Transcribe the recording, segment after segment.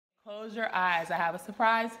Close your eyes. I have a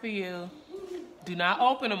surprise for you. Do not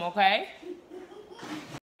open them, okay?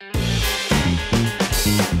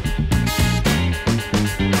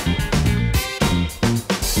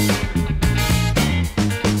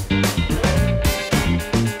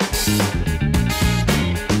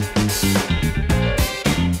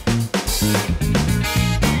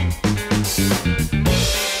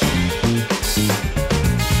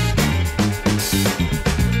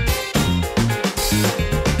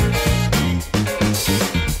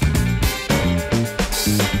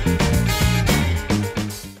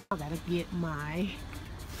 Get my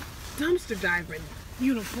dumpster diver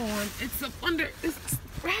uniform. It's up under this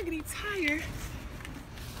raggedy tire.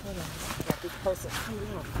 Hold on, got this person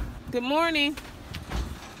coming on. Good morning.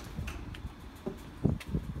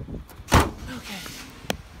 Okay.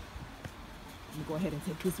 I'm gonna go ahead and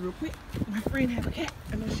take this real quick. My friend has a cat.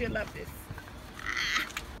 I know she'll love this.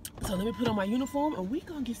 So let me put on my uniform and we're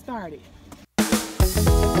gonna get started.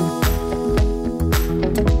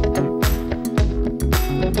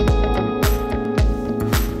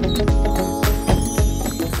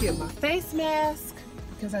 Get my face mask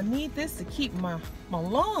because I need this to keep my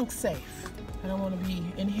lungs safe. I don't want to be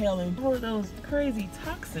inhaling all of those crazy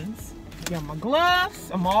toxins. Got my gloves.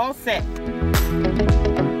 I'm all set. So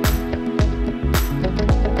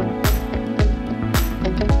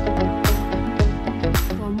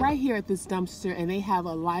I'm right here at this dumpster and they have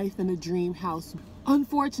a life in a dream house.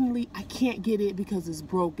 Unfortunately, I can't get it because it's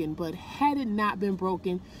broken, but had it not been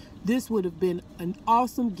broken, this would have been an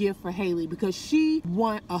awesome gift for Hailey because she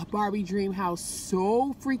want a Barbie dream house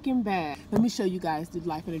so freaking bad. Let me show you guys the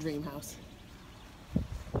life in a dream house.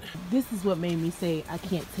 This is what made me say I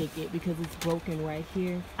can't take it because it's broken right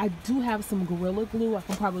here. I do have some Gorilla Glue. I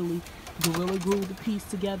can probably Gorilla Glue the piece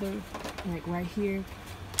together like right here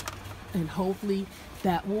and hopefully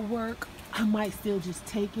that will work. I might still just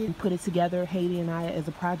take it and put it together, Hailey and I, as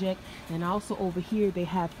a project. And also over here, they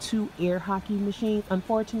have 2 air hockey machines.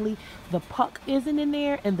 Unfortunately, the puck isn't in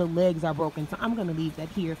there and the legs are broken. So I'm gonna leave that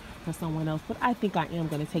here for someone else. But I think I am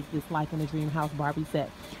gonna take this Life in a Dream House Barbie set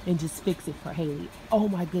and just fix it for Hailey. Oh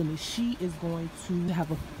my goodness, she is going to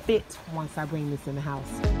have a fit once I bring this in the house.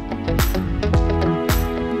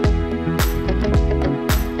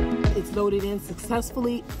 It's loaded in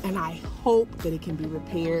successfully and I hope that it can be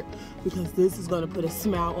repaired because this is going to put a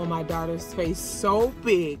smile on my daughter's face so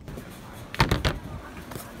big.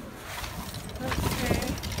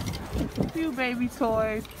 Okay, a few baby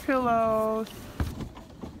toys, pillows.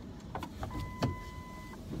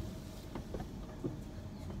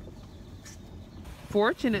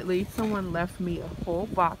 Fortunately, someone left me a full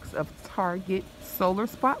box of Target solar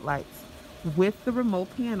spotlights with the remote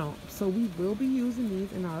panel, so we will be using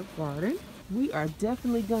these in our garden. We are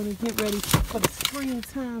definitely going to get ready for the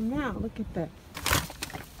springtime now. Look at that.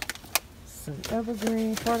 Some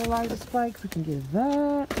evergreen fertilizer spikes. We can get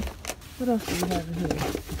that. What else do we have in here?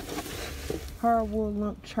 Hardwood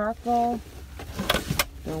lump charcoal.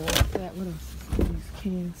 Don't want that. What else is in these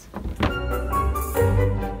cans?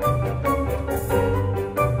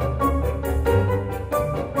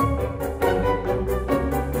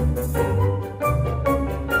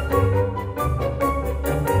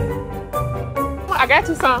 I got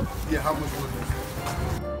you some. Yeah, how much was this?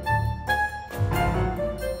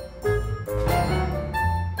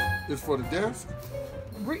 It's for the desk?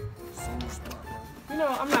 You know,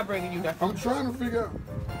 I'm not bringing you nothing. I'm trying to figure out.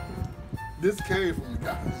 This came from you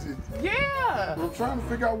guys. Yeah. I'm trying to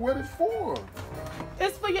figure out what it's for.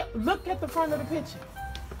 It's for your, look at the front of the picture.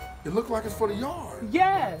 It looked like it's for the yard.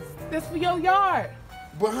 Yes, it's for your yard.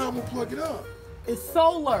 But how am I gonna plug it up? It's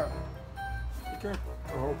solar. Okay.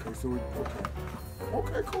 Oh, okay, so okay.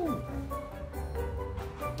 Okay, cool.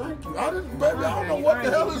 Thank you. I didn't, baby, I don't know what the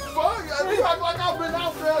hell is fun. You act like I've been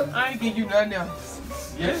out there. I ain't give you nothing else.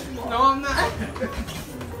 Yes, you are. No, I'm not.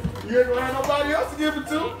 You ain't gonna have nobody else to give it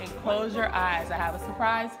to. And close your eyes. I have a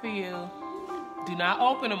surprise for you. Do not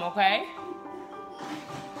open them, okay?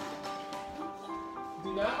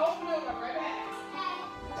 Do not open them. I'm right back.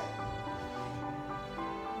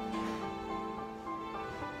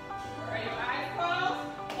 All right, your eyes closed?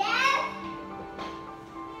 Yes.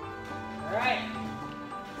 All right.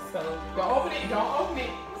 So don't open it. Don't open it.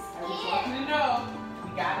 I just want you to know we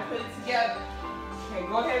gotta put it together. Okay,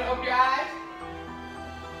 go ahead and open your eyes.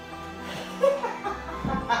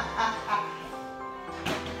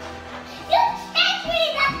 You kicked me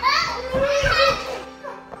in the butt!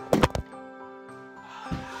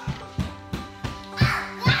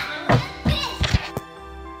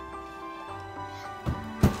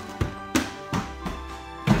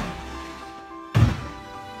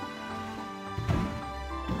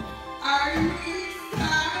 Are you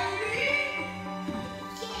excited?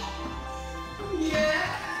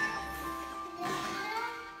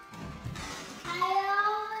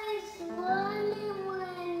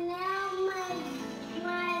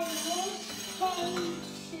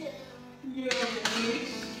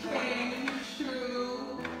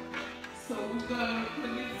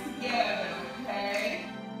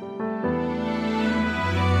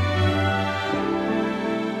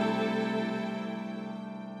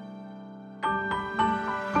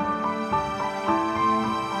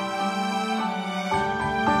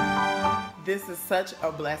 this is such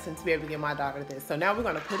a blessing to be able to get my daughter this. So now we're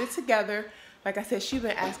gonna put it together. Like I said, she's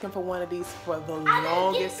been asking for one of these for the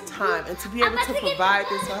longest time. And to be able to provide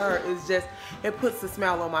this to her is just, it puts a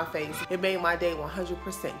smile on my face. It made my day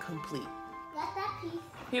 100% complete. Got that piece.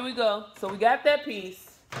 Here we go. So we got that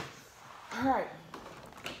piece. All right.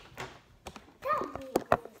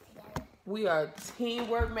 We are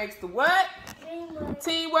teamwork makes the what? Dreamwork.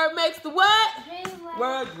 Teamwork makes the what? Dreamwork.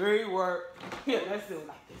 Well, dreamwork. Here, let's do it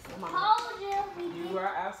like this. Come on. You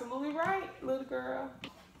are absolutely right, little girl.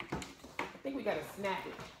 I think we gotta snap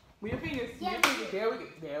it. With your fingers. With your fingers. There we go.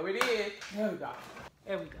 There it is. There we go.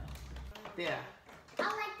 There we go. There. I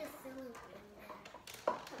like the ceiling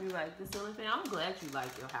fan. You like the ceiling fan? I'm glad you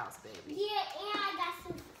like your house, baby. Yeah, and I got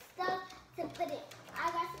some stuff to put it.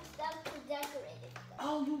 I got some stuff to decorate it.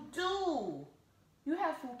 Oh, you do. You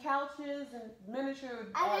have some couches and miniature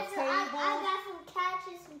tables. I got some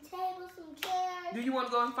couches, some tables, some chairs. Do you want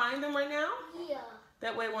to go and find them right now? Yeah.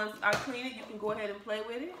 That way, once I clean it, you can go ahead and play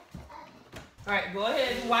with it. All right, go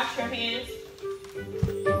ahead and wash your hands.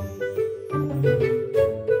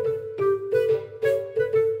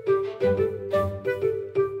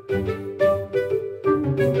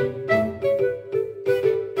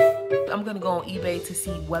 I'm gonna go on eBay to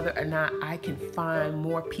see whether or not I can find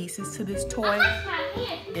more pieces to this toy.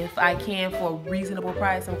 If I can for a reasonable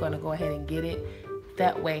price, I'm gonna go ahead and get it.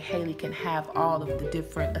 That way Hailey can have all of the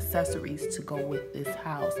different accessories to go with this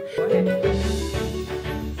house. Go ahead.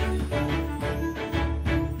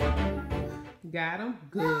 Got them?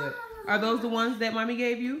 Good. Are those the ones that mommy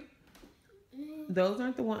gave you? Those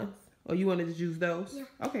aren't the ones. Oh, you wanted to use those?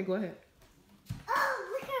 Yeah. Okay, go ahead. Oh,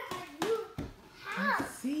 look at her new house.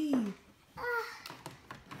 Let's see.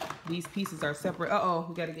 These pieces are separate. Uh-oh,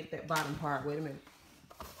 we gotta get that bottom part. Wait a minute.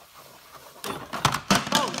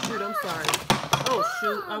 Oh, shoot, I'm sorry. Oh,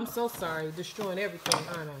 shoot, I'm so sorry. Destroying everything,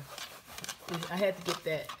 aren't I? I had to get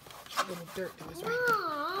that little dirt that was right there.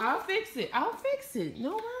 I'll fix it. I'll fix it.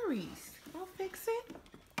 No worries. I'll fix it.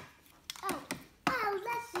 Oh,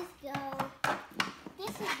 let's just go.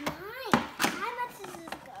 This is mine. How much does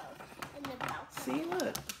this go in the balcony? See,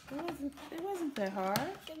 look. It wasn't that hard.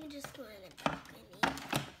 Let me just go in the balcony.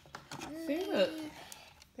 See, look.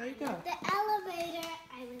 There you go. The elevator.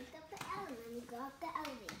 I went up the elevator. Let me go up the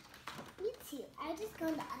elevator. Me too. I just go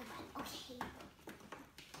in the elevator. Okay.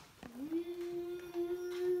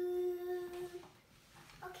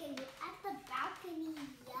 Okay, we're at the balcony.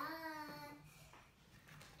 Yeah.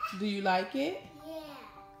 Do you like it? Yeah.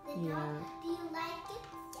 Yeah. Do you like it?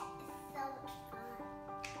 Yeah, it's so much fun.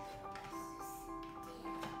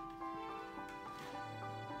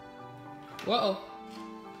 Whoa.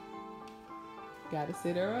 Gotta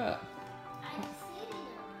sit her up. I'm sitting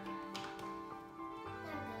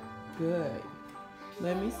there. Good.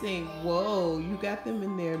 Let me see. Whoa, you got them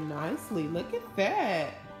in there nicely. Look at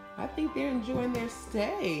that. I think they're enjoying their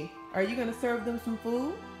stay. Are you gonna serve them some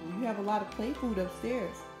food? You have a lot of play food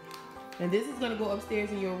upstairs. And this is gonna go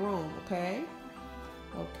upstairs in your room, okay?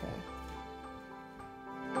 Okay.